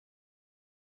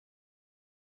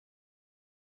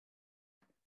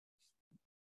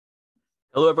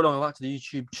Hello, everyone. Welcome back to the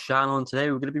YouTube channel. And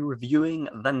today we're going to be reviewing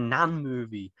the Nan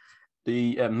movie,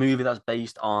 the movie that's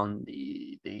based on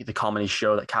the comedy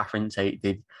show that Catherine Tate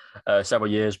did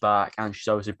several years back. And she's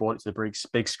obviously brought it to the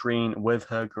big screen with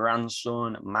her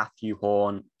grandson, Matthew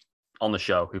Horn, on the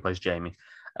show, who plays Jamie.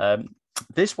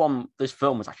 This film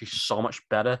was actually so much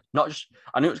better. Not just,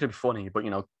 I knew it was going to be funny, but,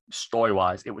 story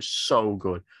wise, it was so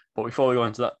good. But before we go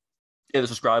into that, hit the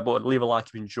subscribe button, leave a like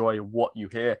if you enjoy what you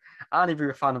hear. And if you're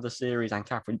a fan of the series and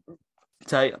Catherine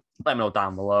Tate, let me know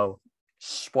down below.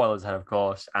 Spoilers ahead, of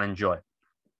course, and enjoy.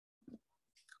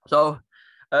 So,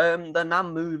 the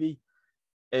Nan movie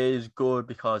is good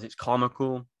because it's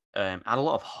comical, had a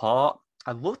lot of heart.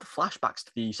 I love the flashbacks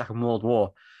to the Second World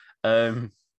War.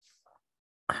 Catherine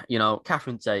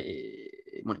Tate,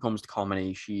 when it comes to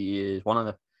comedy, she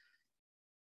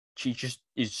just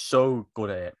is so good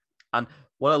at it. And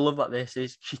what I love about this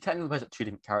is she technically plays two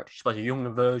different characters. She plays a younger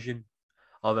version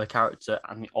of her character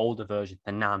and the older version,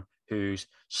 the Nan, who's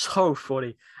so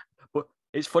funny. But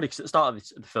it's funny because at the start of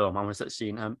the film, I was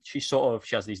seeing she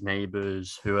has these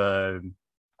neighbors who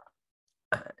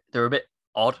they're a bit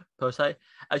odd per se.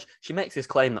 And she makes this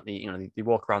claim that they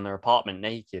walk around their apartment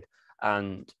naked,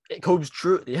 and it comes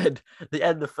true at the end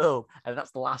of the film, and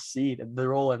that's the last scene, and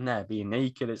they're all in there being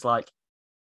naked. It's like,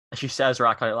 she says her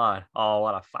iconic line, "Oh,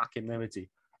 what a fucking liberty."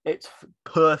 It's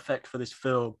perfect for this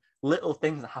film. Little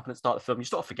things that happen at the start of the film, you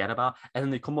sort of forget about, and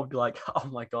then they come up and be like, "Oh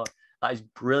my God, that is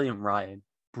brilliant writing.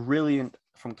 Brilliant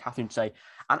from Catherine Tate."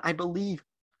 And I believe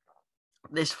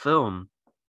this film,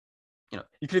 you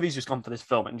could have easily just gone for this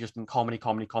film and just been comedy.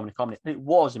 And it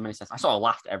was in many sense. I sort of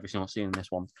laughed at every single scene in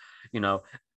this one.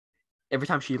 Every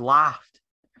time she laughed,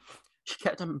 she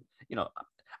kept them,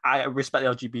 I respect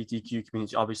the LGBTQ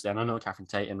community, obviously, and I know Catherine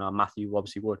Tate and Matthew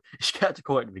obviously would. She kept to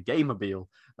call it the Gamermobile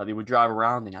that they would drive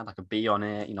around and had like a bee on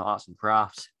it, arts and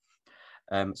crafts.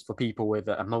 It's for people with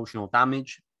emotional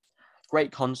damage.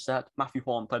 Great concept. Matthew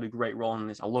Horn played a great role in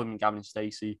this. I love him, Gavin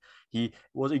Stacey. He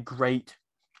was a great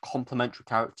complementary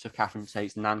character to Catherine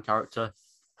Tate's Nan character.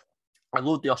 I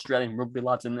love the Australian rugby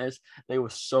lads in this. They were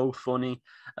so funny.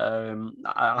 I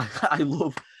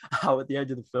love how at the end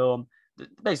of the film,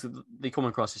 basically they come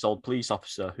across this old police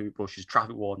officer who she's a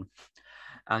traffic warden,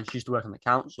 and she used to work on the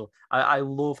council. I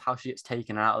love how she gets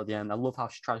taken out at the end. I love how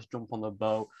she tries to jump on the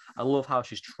boat. I love how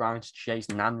she's trying to chase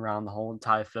Nan around the whole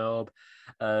entire film,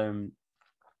 because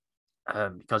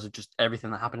of just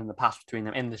everything that happened in the past between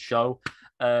them in the show.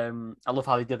 I love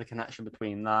how they did the connection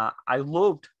between that. I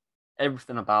loved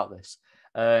everything about this.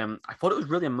 I thought it was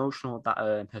really emotional that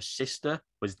her sister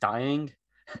was dying.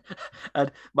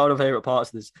 And one of my favorite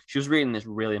parts of this, she was reading this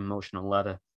really emotional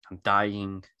letter. "I'm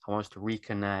dying. I want us to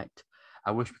reconnect.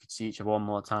 I wish we could see each other one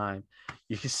more time."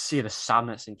 You can see the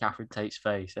sadness in Catherine Tate's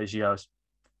face as she goes,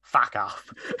 "Fuck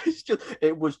off."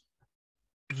 It was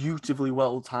beautifully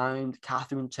well timed.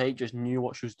 Catherine Tate just knew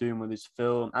what she was doing with this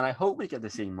film, and I hope we get to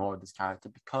see more of this character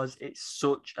because it's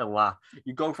such a laugh.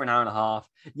 You go for an hour and a half.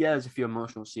 Yeah, there's a few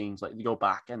emotional scenes. Like, you go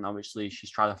back, and obviously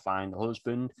she's trying to find a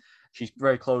husband. She's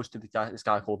very close to this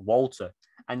guy called Walter,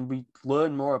 and we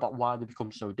learn more about why they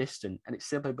become so distant. And it's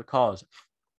simply because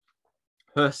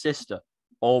her sister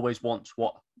always wants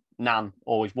what Nan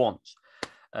always wants.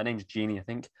 Her name's Jeannie, I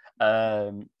think,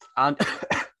 and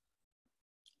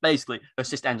basically, her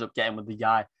sister ends up getting with the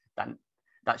guy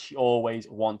that she always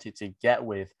wanted to get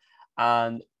with.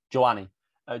 And Joannie.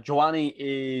 Joannie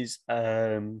is,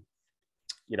 she'll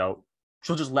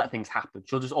just let things happen.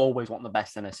 She'll just always want the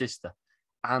best in her sister.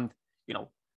 And, I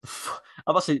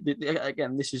must say,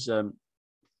 again, this is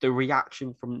the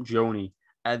reaction from Joni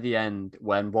at the end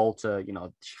when Walter,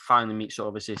 she finally meets sort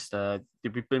of her sister.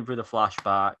 They've been through the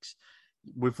flashbacks.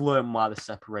 We've learned why they're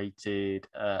separated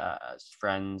as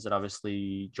friends, and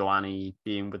obviously Joannie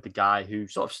being with the guy who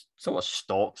sort of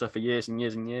stalks her for years and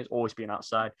years and years, always being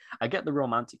outside. I get the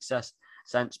romantic sense,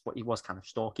 but he was kind of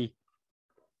stalky.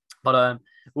 But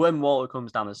when Walter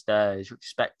comes down the stairs, you're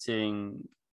expecting,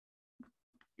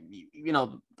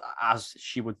 as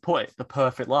she would put it, the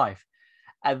perfect life.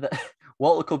 And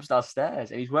Walter comes downstairs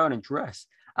and he's wearing a dress.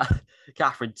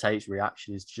 Catherine Tate's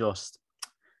reaction is just,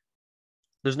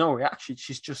 there's no reaction.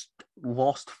 She's just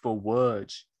lost for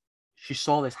words. She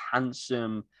saw this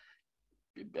handsome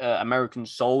American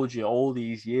soldier all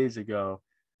these years ago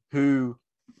who,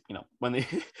 when they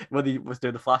was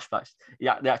doing the flashbacks, they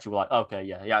actually were like, okay,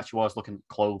 yeah, he actually was looking at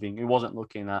clothing. He wasn't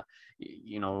looking at,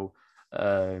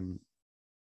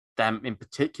 them in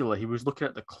particular. He was looking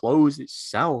at the clothes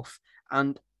itself.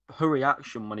 And her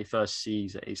reaction when he first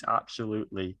sees it is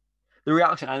absolutely the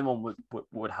reaction anyone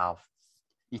would have.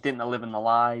 You think they're living the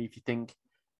life. You think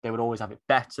they would always have it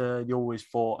better. You always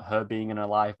thought her being in her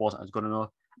life wasn't as good enough.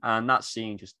 And that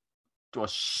scene just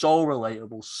was so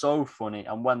relatable, so funny.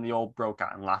 And when they all broke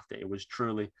out and laughed, it was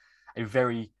truly a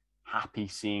very happy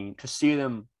scene to see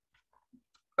them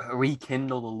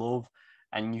rekindle the love.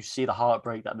 And you see the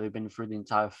heartbreak that they've been through the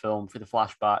entire film, through the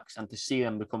flashbacks, and to see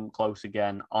them become close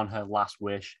again on her last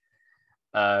wish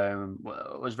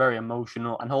was very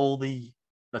emotional. And all the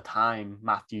time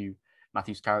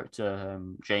Matthew's character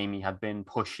Jamie had been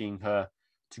pushing her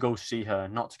to go see her,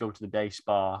 not to go to the day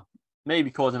spa,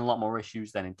 maybe causing a lot more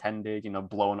issues than intended. You know,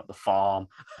 blowing up the farm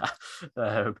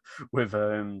with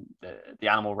the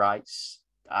animal rights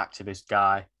activist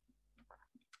guy.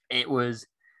 It was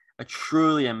a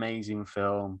truly amazing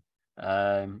film.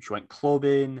 She went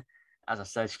clubbing. As I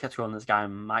said, she kept calling this guy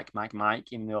Mike,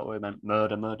 even though it meant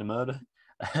murder, murder, murder.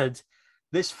 And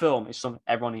this film is something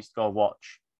everyone needs to go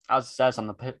watch. As it says on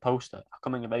the poster, a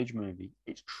coming of age movie.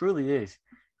 It truly is.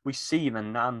 We see the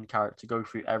Nan character go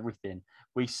through everything.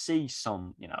 We see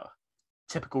some,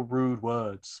 typical rude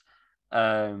words.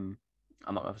 I'm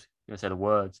not going to say the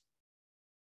words,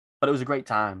 but it was a great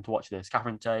time to watch this.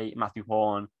 Catherine Tate, Matthew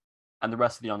Horn, and the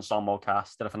rest of the ensemble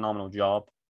cast did a phenomenal job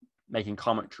making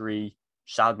commentary,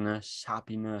 sadness,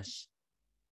 happiness,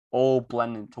 all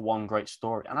blending into one great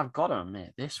story. And I've got to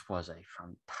admit, this was a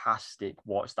fantastic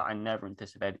watch that I never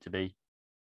anticipated to be.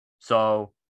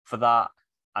 So for that,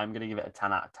 I'm going to give it a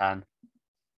 10 out of 10.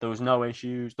 There was no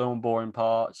issues, no boring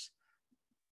parts.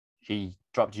 She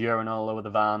dropped urine all over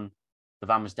the van. The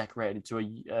van was decorated into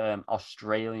a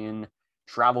Australian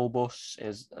travel bus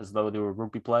as though they were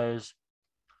rugby players.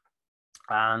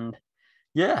 And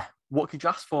yeah, what could you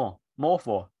ask for? More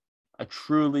for? A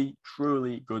truly,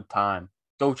 truly good time.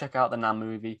 Go check out the Nan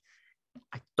Movie.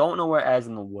 I don't know where it airs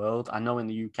in the world. I know in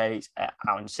the UK it's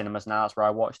out in cinemas now. That's where I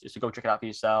watched it. So go check it out for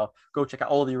yourself. Go check out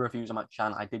all the reviews on my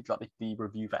channel. I did drop the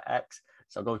review for X.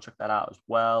 So go check that out as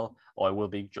well. Or it will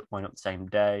be going up the same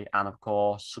day. And of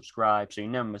course, subscribe so you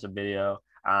never miss a video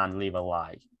and leave a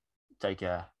like. Take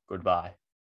care. Goodbye.